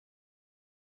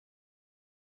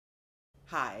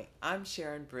Hi, I'm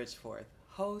Sharon Bridgforth,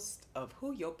 host of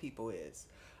Who Your People Is,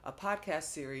 a podcast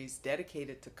series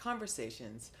dedicated to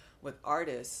conversations with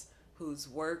artists whose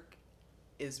work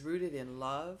is rooted in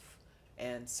love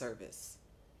and service.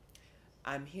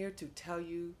 I'm here to tell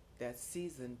you that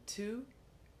season 2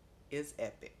 is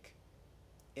epic.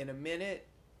 In a minute,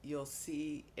 you'll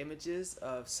see images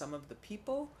of some of the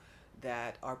people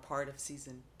that are part of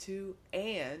season 2,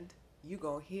 and you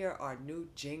gonna hear our new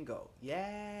jingle.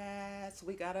 Yes,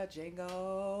 we got a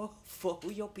jingle for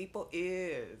Who Your People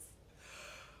Is.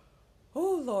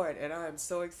 Oh Lord, and I am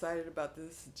so excited about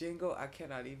this jingle. I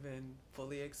cannot even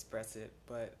fully express it,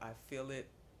 but I feel it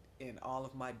in all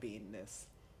of my beingness.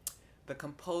 The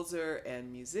composer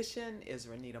and musician is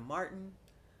Renita Martin.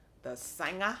 The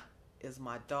singer is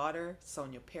my daughter,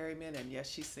 Sonja Perryman, and yes,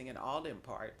 she's singing all them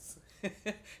parts.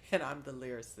 And I'm the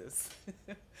lyricist.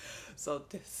 So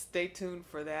stay tuned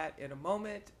for that in a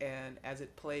moment, and as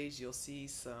it plays, you'll see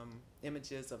some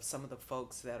images of some of the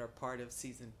folks that are part of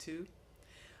season 2.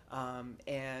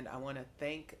 And I want to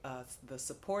thank the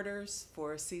supporters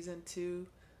for season 2,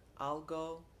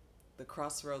 Algo, the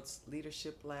Crossroads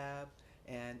Leadership Lab,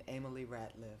 and Emily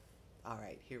Ratliff. All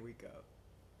right, here we go.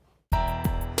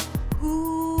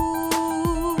 Who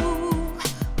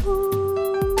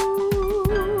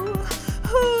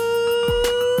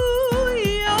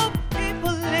your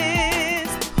people is?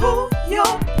 Who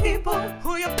your people?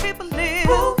 Who your people is?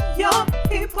 Who your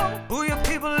people? Who your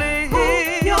people is?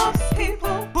 Who your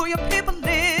people? Who your people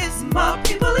is? My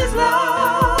people is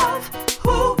love.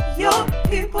 Who your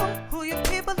people? Who your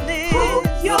people is? Who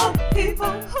your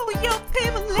people? Who your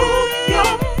people is?